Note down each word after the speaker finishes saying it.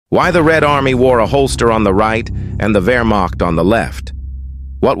Why the Red Army wore a holster on the right and the Wehrmacht on the left?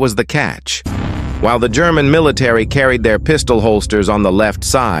 What was the catch? While the German military carried their pistol holsters on the left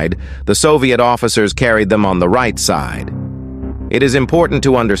side, the Soviet officers carried them on the right side. It is important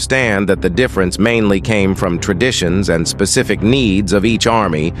to understand that the difference mainly came from traditions and specific needs of each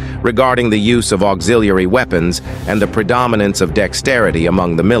army regarding the use of auxiliary weapons and the predominance of dexterity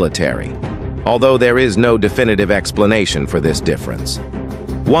among the military, although there is no definitive explanation for this difference.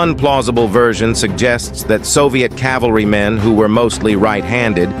 One plausible version suggests that Soviet cavalrymen who were mostly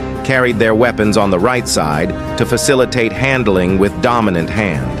right-handed carried their weapons on the right side to facilitate handling with dominant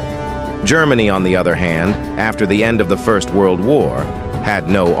hand. Germany, on the other hand, after the end of the First World War, had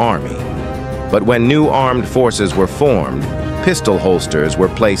no army. But when new armed forces were formed, pistol holsters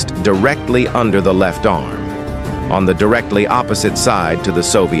were placed directly under the left arm, on the directly opposite side to the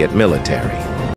Soviet military.